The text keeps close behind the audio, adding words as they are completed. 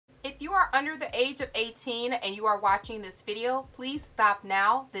under the age of 18 and you are watching this video, please stop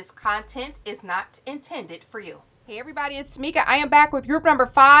now. This content is not intended for you. Hey everybody, it's TMIKA. I am back with group number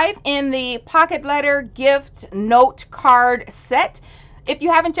 5 in the pocket letter gift note card set. If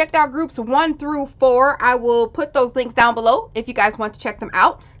you haven't checked out groups 1 through 4, I will put those links down below if you guys want to check them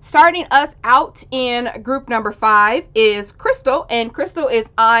out. Starting us out in group number 5 is Crystal, and Crystal is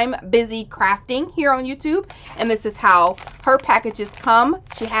I'm Busy Crafting here on YouTube, and this is how her packages come.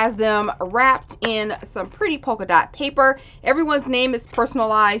 She has them wrapped in some pretty polka dot paper. Everyone's name is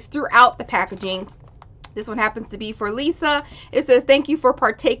personalized throughout the packaging. This one happens to be for Lisa. It says, "Thank you for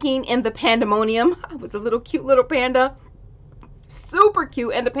partaking in the pandemonium," with a little cute little panda. Super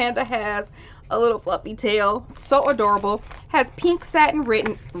cute, and the panda has a little fluffy tail, so adorable. Has pink satin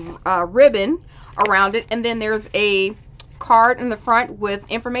ribbon around it, and then there's a card in the front with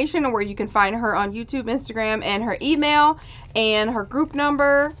information on where you can find her on YouTube, Instagram, and her email and her group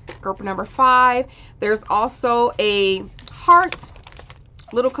number 5. There's also a heart,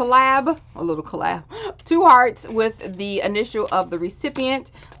 little collab, 2 hearts with the initial of the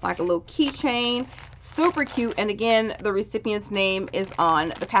recipient, like a little keychain. Super cute, and again, the recipient's name is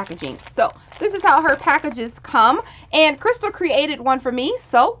on the packaging. So this is how her packages come, and Crystal created one for me,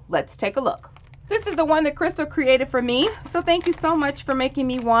 so let's take a look. This is the one that Crystal created for me, so thank you so much for making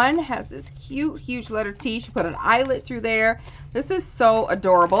me one. It has this cute, huge letter T. She put an eyelet through there. This is so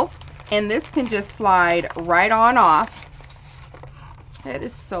adorable, and this can just slide right on off. That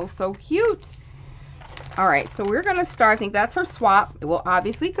is so, so cute. All right, so we're going to start. I think that's her swap. Well,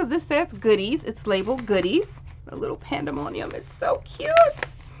 obviously, because this says goodies, it's labeled goodies. The little pandemonium. It's so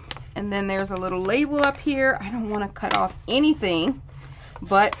cute. And then there's a little label up here. I don't want to cut off anything,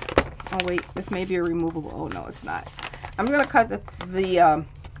 but, oh, wait, this may be a removable. Oh, no, it's not. I'm going to cut the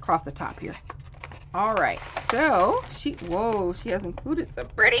across the top here. All right, so she has included some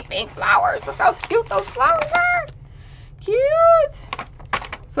pretty pink flowers. Look how cute those flowers are. Cute.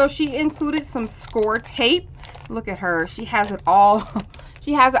 So she included some score tape. Look at her. She has it all.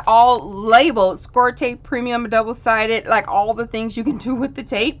 She has it all labeled. Score tape, premium, double-sided, like all the things you can do with the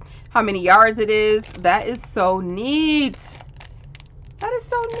tape. How many yards it is. That is so neat. That is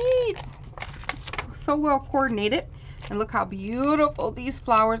so neat. So well coordinated. And look how beautiful these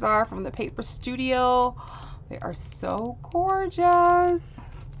flowers are from the Paper Studio. They are so gorgeous.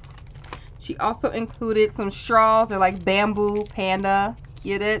 She also included some straws. They're like bamboo panda.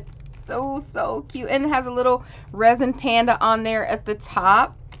 Get it? So cute. And it has a little resin panda on there at the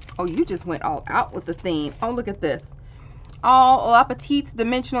top. Oh, you just went all out with the theme. Oh, look at this. All La Petite's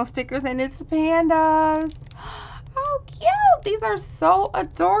dimensional stickers, and it's pandas. How cute. These are so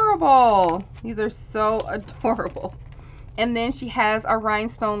adorable. These are so adorable. And then she has a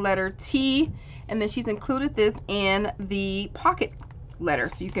rhinestone letter T, and then she's included this in the pocket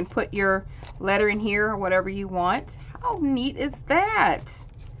letter, so you can put your letter in here or whatever you want. How neat is that?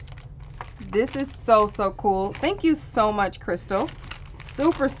 This is so cool. Thank you so much, Crystal.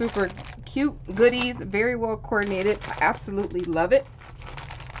 Super cute goodies, very well coordinated. I absolutely love it.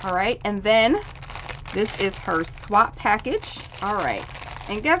 All right, and then this is her swap package. All right,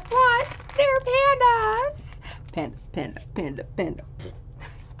 and guess what? They're pandas. Panda.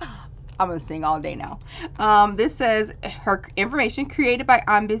 I'm gonna sing all day now. This says her information created by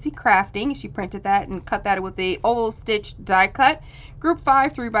I'm Busy Crafting. She printed that and cut that with the oval stitch die cut. Group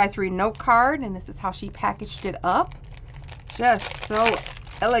 5 3x3 note card, and this is how she packaged it up. Just so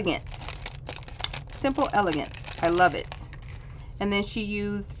elegant. Simple elegance. I love it. And then she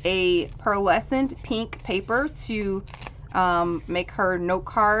used a pearlescent pink paper to make her note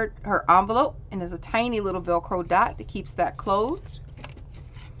card, her envelope, and there's a tiny little Velcro dot that keeps that closed.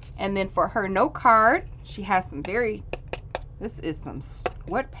 And then for her note card, she has some this is some,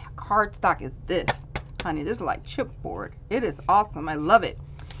 what cardstock is this? Honey, this is like chipboard. It is awesome. I love it.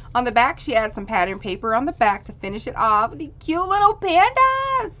 On the back, she adds some pattern paper on the back to finish it off. The cute little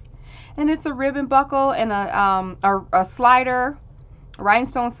pandas. And it's a ribbon buckle and a slider, a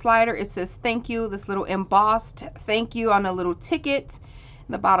rhinestone slider. It says thank you. This little embossed thank you on a little ticket.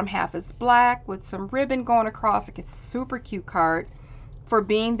 The bottom half is black with some ribbon going across. Like, it's a super cute card. For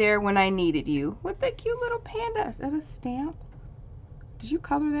being there when I needed you, with the cute little panda. Is that a stamp? Did you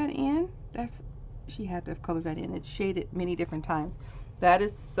color that in? She had to have colored that in. It's shaded many different times. That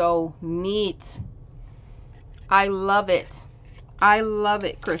is so neat. I love it. I love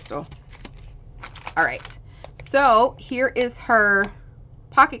it, Crystal. All right, so here is her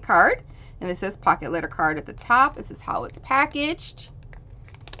pocket card, and it says pocket letter card at the top. This is how it's packaged.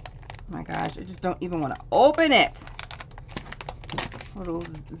 Oh my gosh, I just don't even want to open it. Little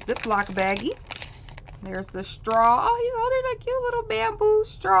Ziploc baggie. There's the straw. Oh, he's holding a cute little bamboo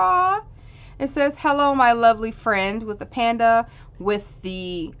straw. It says, hello, my lovely friend, with the panda with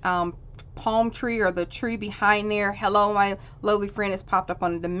the palm tree or the tree behind there. Hello, my lovely friend is popped up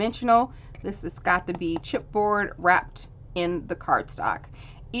on a dimensional. This has got to be chipboard wrapped in the cardstock.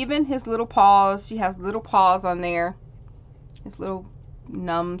 Even his little paws, she has little paws on there. His little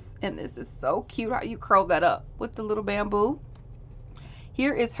nums. And this is so cute how you curl that up with the little bamboo.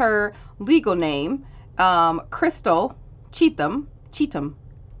 Here is her legal name, Crystal Cheatham.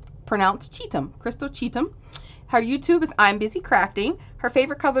 Pronounced Cheatham. Crystal Cheatham. Her YouTube is I'm Busy Crafting. Her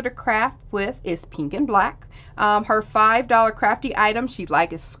favorite color to craft with is pink and black. Her $5 crafty item she'd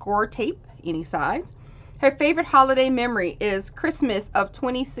like is score tape, any size. Her favorite holiday memory is Christmas of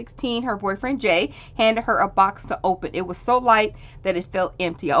 2016. Her boyfriend Jay handed her a box to open. It was so light that it felt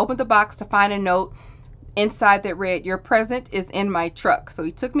empty. I opened the box to find a note inside that read, your present is in my truck. So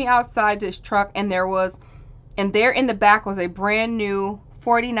he took me outside this truck, and there in the back was a brand new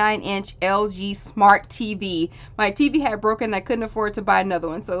 49-inch LG smart TV. My TV had broken and I couldn't afford to buy another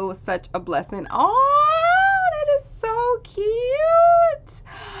one, so it was such a blessing. Oh, that is so cute.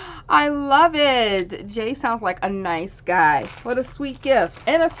 I love it. Jay sounds like a nice guy. What a sweet gift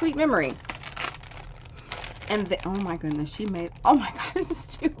and a sweet memory. And oh my goodness, she made, oh my god, this is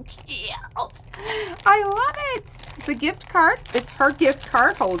too cute. I love it. It's a gift card. It's her gift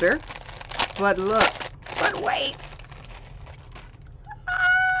card holder. But look, but wait.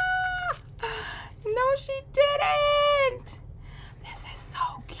 No, she didn't. This is so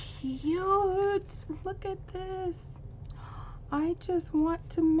cute. Look at this. I just want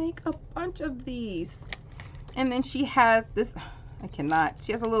to make a bunch of these. And then she has this, I cannot,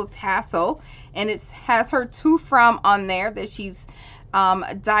 she has a little tassel, and it has her to from on there that she's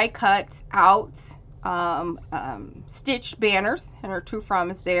die cut out, stitched banners, and her to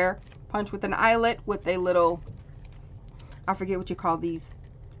from is there. Punch with an eyelet with a little, I forget what you call these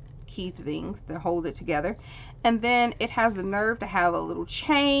key things that hold it together. And then it has the nerve to have a little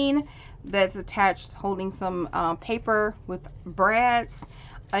chain that's attached holding some paper with brads,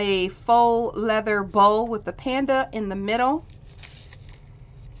 a faux leather bow with the panda in the middle.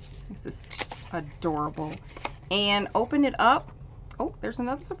 This is just adorable. And open it up. Oh, there's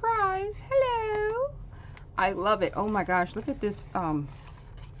another surprise. Hello. I love it. Oh my gosh, look at this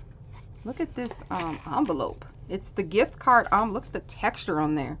envelope. It's the gift card. Look at the texture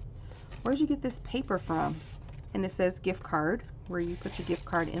on there. Where'd you get this paper from? And it says gift card, where you put your gift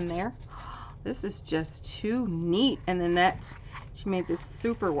card in there. This is just too neat. And then she made this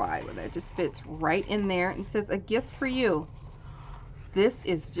super wide where that just fits right in there. And it says a gift for you. This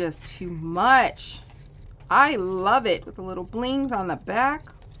is just too much. I love it, with the little blings on the back.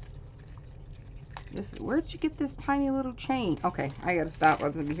 Where'd you get this tiny little chain? Okay, I gotta stop.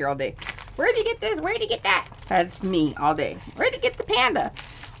 I'm gonna be here all day. Where'd you get this? Where'd you get that? That's me all day. Where'd you get the panda?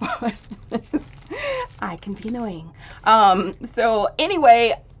 I can be annoying. So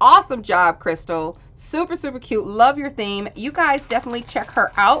anyway, awesome job, Crystal. Super, super cute. Love your theme. You guys definitely check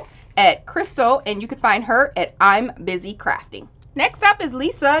her out at Crystal, and you can find her at I'm Busy Crafting. Next up is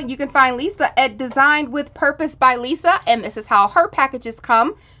Lisa. You can find Lisa at Designed with Purpose by Lisa, and this is how her packages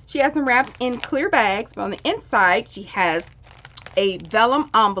come. She has them wrapped in clear bags, but on the inside she has a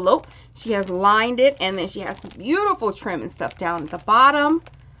vellum envelope. She has lined it, and then she has some beautiful trim and stuff down at the bottom.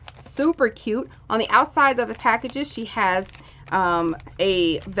 Super cute. On the outside of the packages, she has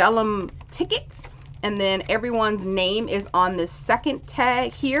a vellum ticket, and then everyone's name is on the second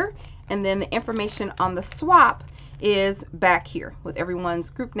tag here, and then the information on the swap is back here with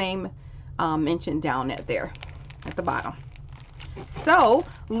everyone's group name mentioned down at there at the bottom. So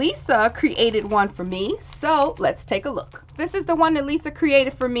Lisa created one for me, so let's take a look. This is the one that Lisa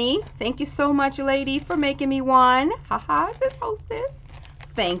created for me. Thank you so much, lady, for making me one. Haha, says hostess.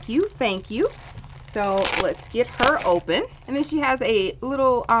 Thank you, thank you. So let's get her open. And then she has a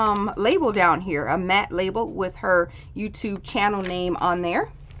little label down here, a matte label with her YouTube channel name on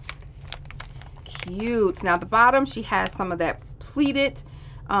there. Cute. Now at the bottom she has some of that pleated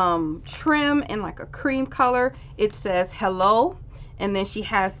trim in like a cream color. It says hello, and then she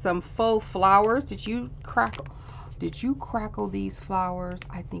has some faux flowers. Did you crackle these flowers?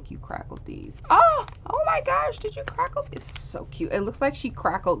 I think you crackled these. Oh my gosh, did you crackle? It's so cute. It looks like she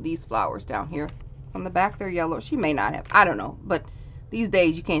crackled these flowers down here. On the back they're yellow. She may not have, I don't know, but these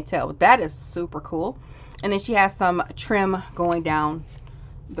days you can't tell. But that is super cool. And then she has some trim going down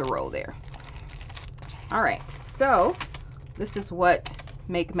the row there. All right, so this is what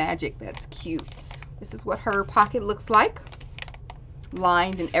Make Magic. That's cute. This is what her pocket looks like,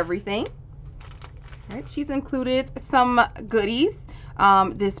 lined and everything. All right, she's included some goodies.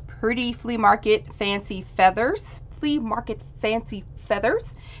 This pretty flea market fancy feathers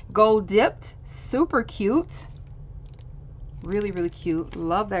Gold dipped, super cute. Really, really cute.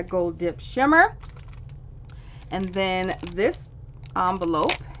 Love that gold dipped shimmer. And then this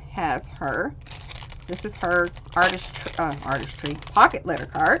envelope has her. This is her artistry pocket letter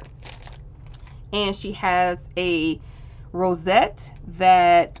card. And she has a rosette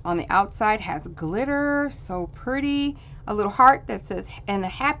that on the outside has glitter, so pretty. A little heart that says, and a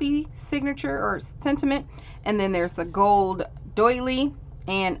happy signature or sentiment. And then there's a gold doily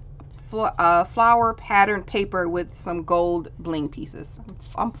and flower patterned paper with some gold bling pieces.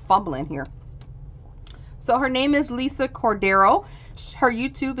 I'm fumbling here. So her name is Lisa Cordero. Her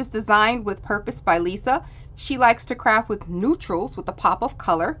YouTube is Designed with Purpose by Lisa. She likes to craft with neutrals with a pop of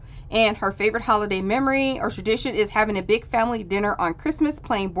color. And her favorite holiday memory or tradition is having a big family dinner on Christmas,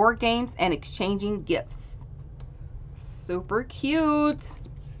 playing board games and exchanging gifts. Super cute.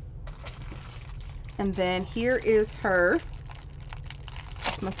 And then here is her,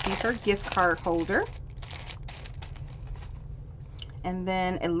 this must be her gift card holder. And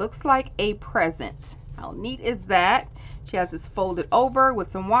then it looks like a present. How neat is that? She has this folded over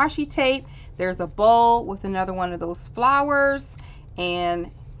with some washi tape. There's a bowl with another one of those flowers.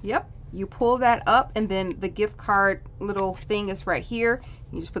 And yep, you pull that up and then the gift card little thing is right here.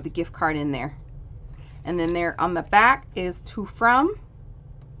 You just put the gift card in there. And then there on the back is to from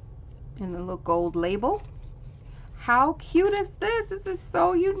and the little gold label. How cute is this? This is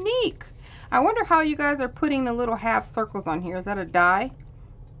so unique. I wonder how you guys are putting the little half circles on here. Is that a die?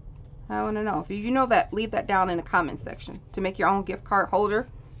 I want to know. If you know that, leave that down in the comment section to make your own gift card holder.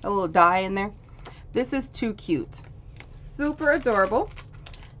 A little die in there. This is too cute. Super adorable.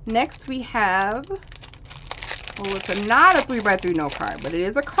 Next we have, well, it's not a 3x3 note card, but it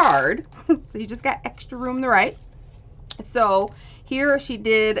is a card. So you just got extra room to write. So here she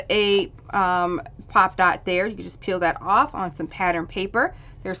did a pop dot there. You can just peel that off on some pattern paper.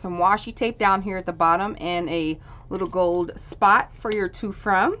 There's some washi tape down here at the bottom and a little gold spot for your to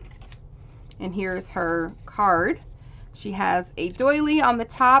from. And here's her card. She has a doily on the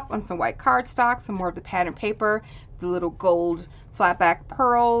top on some white cardstock, some more of the pattern paper, the little gold flatback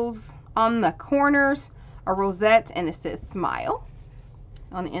pearls on the corners, a rosette, and it says smile.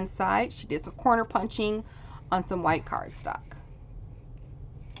 On the inside, she did some corner punching on some white cardstock.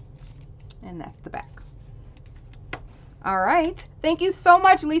 And that's the back. All right. Thank you so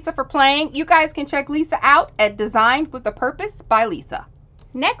much, Lisa, for playing. You guys can check Lisa out at Designed with a Purpose by Lisa.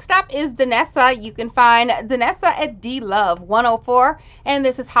 Next up is Danessa. You can find Danessa at DELOVE 104, and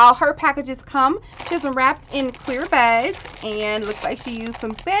this is how her packages come. She has them wrapped in clear bags, and looks like she used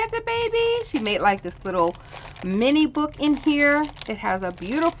some Santa baby. She made like this little mini book in here. It has a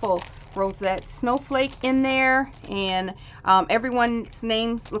beautiful rosette snowflake in there, and everyone's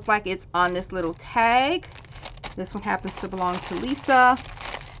names look like it's on this little tag. This one happens to belong to Lisa.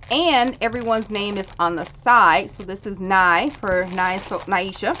 And everyone's name is on the side. So this is Nye for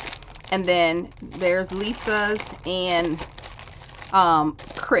Naisha. And then there's Lisa's and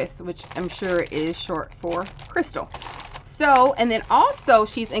Chris, which I'm sure is short for Crystal. So, and then also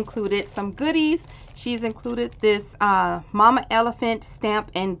she's included some goodies. She's included this Mama Elephant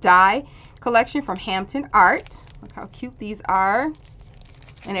stamp and die collection from Hampton Art. Look how cute these are.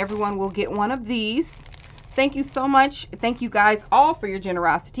 And everyone will get one of these. Thank you so much. Thank you guys all for your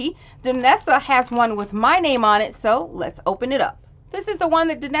generosity. Danessa has one with my name on it, so let's open it up. This is the one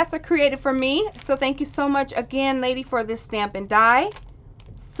that Danessa created for me, so thank you so much again, lady, for this stamp and die.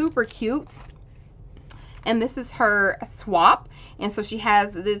 Super cute. And this is her swap, and so she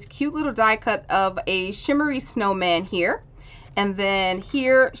has this cute little die cut of a shimmery snowman here. And then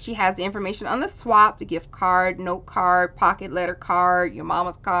here she has the information on the swap, the gift card, note card, pocket letter card, your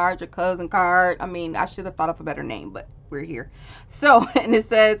mama's card, your cousin card. I mean, I should have thought of a better name, but we're here. So, and it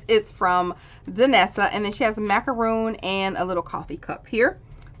says it's from Danessa. And then she has a macaroon and a little coffee cup here.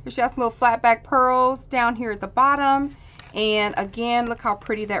 She has some little flat back pearls down here at the bottom. And again, look how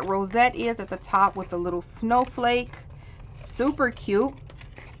pretty that rosette is at the top with the little snowflake. Super cute.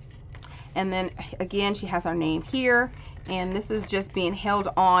 And then again, she has our name here. And this is just being held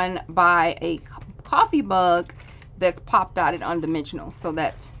on by a coffee mug that's pop dotted undimensional so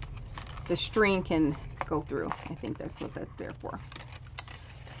that the string can go through. I think that's what that's there for.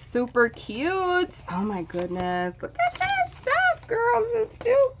 Super cute. Oh my goodness. Look at that stuff, girls. It's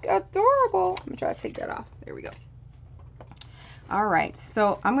so adorable. Let me try to take that off. There we go. All right.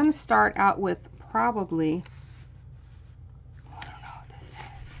 So I'm going to start out with probably, I don't know what this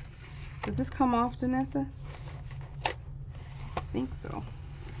is. Does this come off, Danessa? I think so.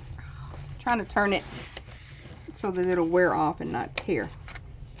 I'm trying to turn it so that it'll wear off and not tear.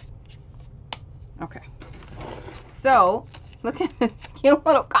 Okay. So, look at it. cute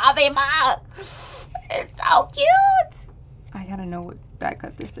little coffee mug. It's so cute. I gotta know what die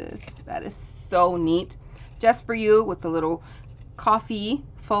cut this is. That is so neat. Just for you with the little coffee,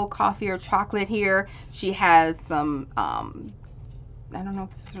 faux coffee or chocolate here. She has some, I don't know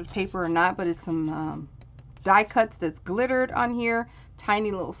if this is paper or not, but it's some die cuts that's glittered on here.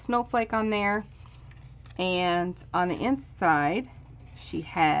 Tiny little snowflake on there. And on the inside, she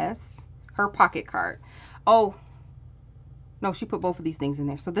has her pocket card. Oh, no, she put both of these things in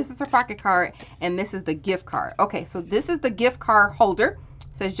there. So this is her pocket card, and this is the gift card. Okay, so this is the gift card holder.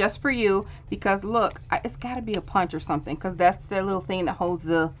 It says just for you, because look, it's got to be a punch or something, because that's the little thing that holds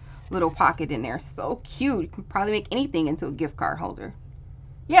the little pocket in there. So cute. You can probably make anything into a gift card holder.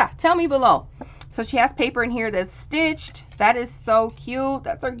 Yeah, tell me below. So she has paper in here that's stitched. That is so cute.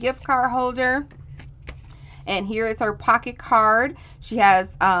 That's her gift card holder. And here is her pocket card. She has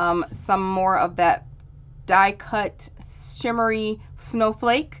some more of that die cut shimmery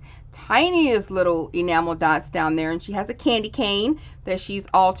snowflake. Tiniest little enamel dots down there. And she has a candy cane that she's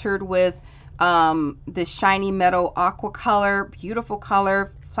altered with this shiny metal aqua color. Beautiful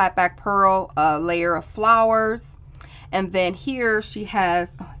color. Flat back pearl. A layer of flowers. And then here she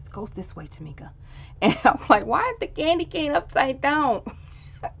has, oh, it goes this way, TMIKA. And I was like, why is the candy cane upside down?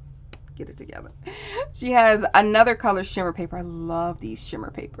 Get it together. She has another color shimmer paper. I love these shimmer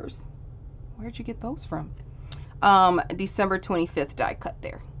papers. Where'd you get those from? December 25th die cut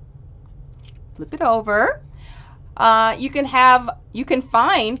there. Flip it over. You can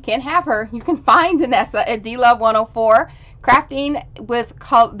find Danessa at DELOVE 104. Crafting with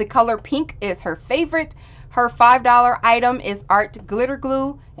the color pink is her favorite. Her $5 item is art glitter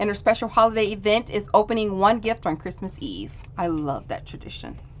glue, and her special holiday event is opening one gift on Christmas Eve. I love that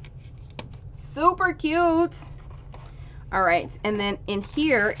tradition. Super cute. All right, and then in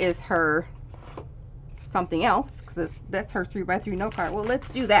here is her something else, because that's her 3x3 note card. Well, let's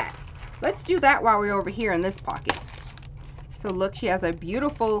do that. Let's do that while we're over here in this pocket. So look, she has a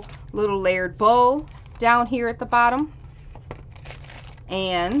beautiful little layered bow down here at the bottom.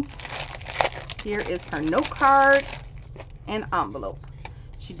 And here is her note card and envelope.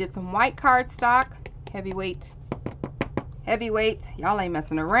 She did some white cardstock, heavyweight. Y'all ain't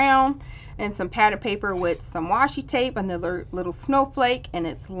messing around. And some pattern paper with some washi tape, another little snowflake, and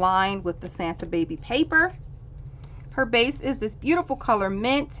it's lined with the Santa baby paper. Her base is this beautiful color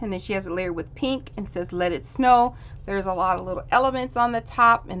mint, and then she has it layered with pink and says let it snow. There's a lot of little elements on the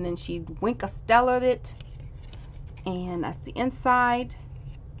top, and then she Wink-a-Stellaed it. And that's the inside.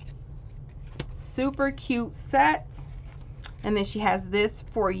 Super cute set. And then she has this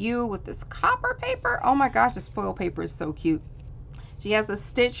for you with this copper paper. Oh my gosh, this foil paper is so cute. She has a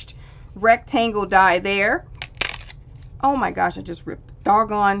stitched rectangle die there. Oh my gosh, I just ripped the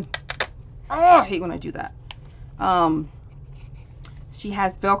doggone. Oh, I hate when I do that. She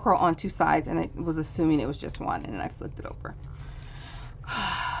has Velcro on two sides, and I was assuming it was just one, and then I flipped it over.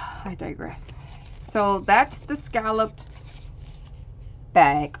 I digress. So that's the scalloped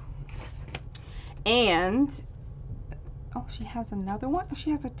bag. And oh, she has another one.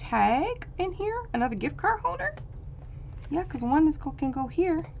 She has a tag in here, another gift card holder. Yeah, because one can go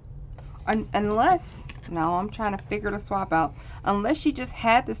here. Unless, no, I'm trying to figure the swap out. Unless she just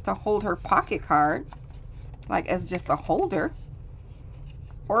had this to hold her pocket card, like as just a holder.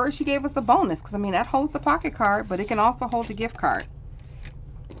 Or she gave us a bonus, because I mean, that holds the pocket card, but it can also hold the gift card.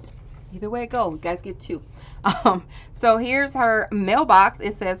 Either way it goes, you guys get two. So here's her mailbox.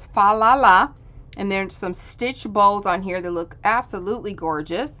 It says fa la la. And there's some stitch bows on here that look absolutely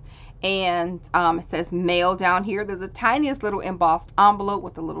gorgeous. And it says mail down here. There's a tiniest little embossed envelope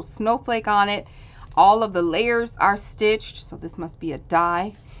with a little snowflake on it. All of the layers are stitched, so this must be a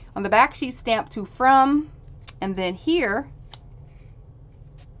die. On the back she's stamped to from. And then here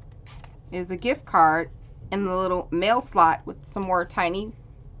is a gift card in the little mail slot with some more tiny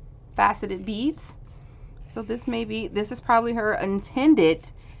faceted beads. So this is probably her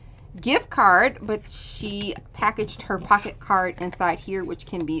intended gift card, but she packaged her pocket card inside here, which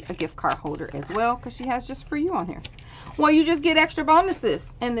can be a gift card holder as well, because she has just for you on here. Well, you just get extra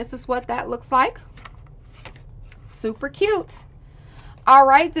bonuses, and this is what that looks like. Super cute. All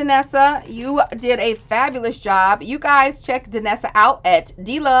right, Danessa, you did a fabulous job. You guys check Danessa out at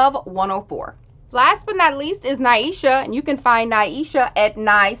DELOVE 104. Last but not least is Naisha, and you can find Naisha at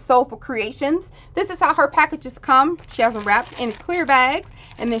Soulful Creations. This is how her packages come. She has them wrapped in clear bags,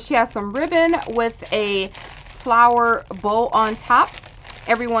 and then she has some ribbon with a flower bow on top.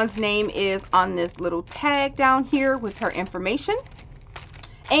 Everyone's name is on this little tag down here with her information.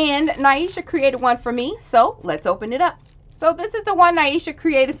 And Naisha created one for me, so let's open it up. So this is the one Naisha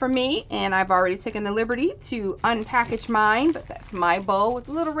created for me, and I've already taken the liberty to unpackage mine, but that's my bow with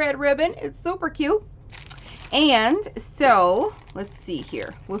a little red ribbon. It's super cute. And so let's see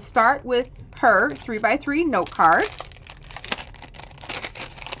here. We'll start with her 3x3 note card.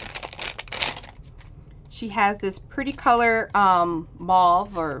 She has this pretty color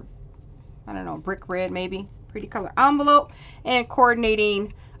mauve, or I don't know, brick red maybe, pretty color envelope, and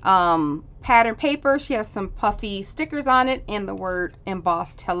coordinating pattern paper. She has some puffy stickers on it and the word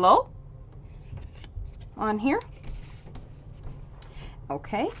embossed hello on here.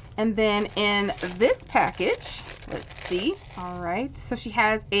 Okay, and then in this package, let's see. All right, so she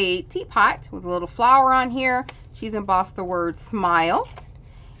has a teapot with a little flower on here. She's embossed the word smile,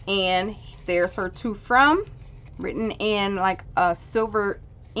 and there's her to from written in like a silver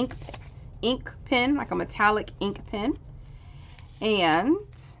ink pen, like a metallic ink pen. And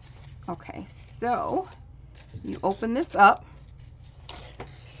okay, so you open this up,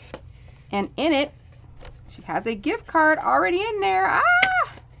 and in it she has a gift card already in there.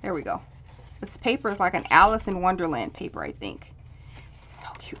 Ah, there we go. This paper is like an Alice in Wonderland paper, I think. So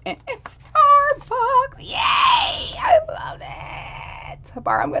cute. And it's Starbucks. Yay! I love it.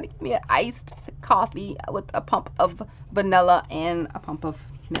 Bar, I'm going to get me an iced coffee with a pump of vanilla and a pump of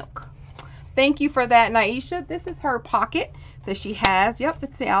milk. Thank you for that, Naisha. This is her pocket that she has. Yep,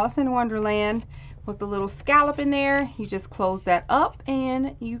 it's the Alice in Wonderland with the little scallop in there. You just close that up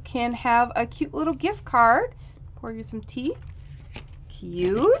and you can have a cute little gift card. Pour you some tea.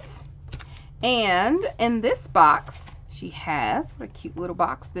 Cute. And in this box, she has, what a cute little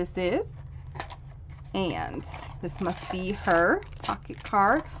box this is. And this must be her pocket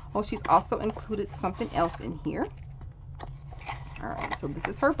card. Oh, she's also included something else in here. All right, so this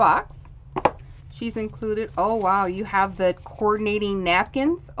is her box. She's included, oh wow, you have the coordinating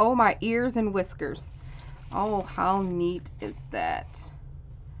napkins. Oh, my ears and whiskers. Oh, how neat is that?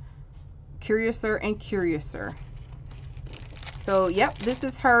 Curiouser and curiouser. So, yep, this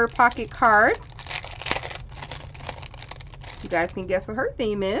is her pocket card. You guys can guess what her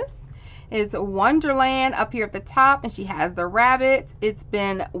theme is. It's Wonderland up here at the top, and she has the rabbit. It's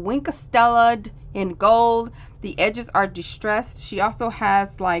been Winkastella'd in gold. The edges are distressed. She also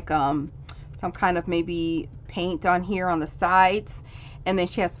has like some kind of maybe paint on here on the sides, and then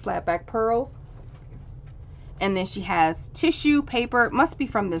she has flat back pearls, and then she has tissue paper. It must be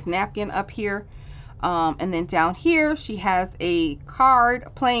from this napkin up here, and then down here she has a card,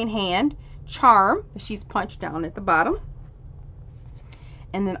 plain hand charm that she's punched down at the bottom.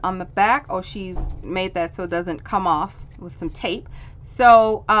 And then on the back, oh, she's made that so it doesn't come off with some tape.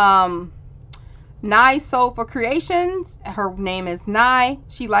 So Nye Soulful Creations, her name is Nye.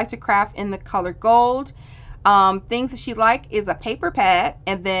 She likes to craft in the color gold. Things that she like is a paper pad,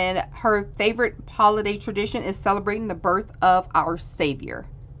 and then her favorite holiday tradition is celebrating the birth of our Savior.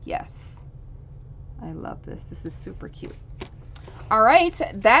 Yes, I love this. This is super cute. All right,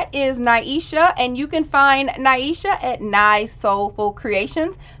 that is Naisha, and you can find Naisha at Nye Soulful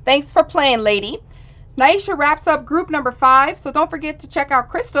Creations. Thanks for playing, lady. Naisha wraps up group number 5, so don't forget to check out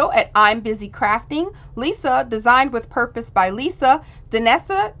Crystal at I'm Busy Crafting. Lisa, Designed with Purpose by Lisa.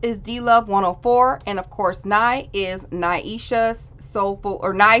 Danessa is DELOVE 104, and of course Nye is Naisha's Soulful,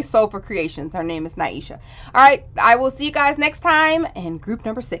 or Nye Soulful Creations. Her name is Naisha. All right, I will see you guys next time in group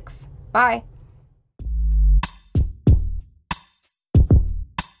number 6. Bye.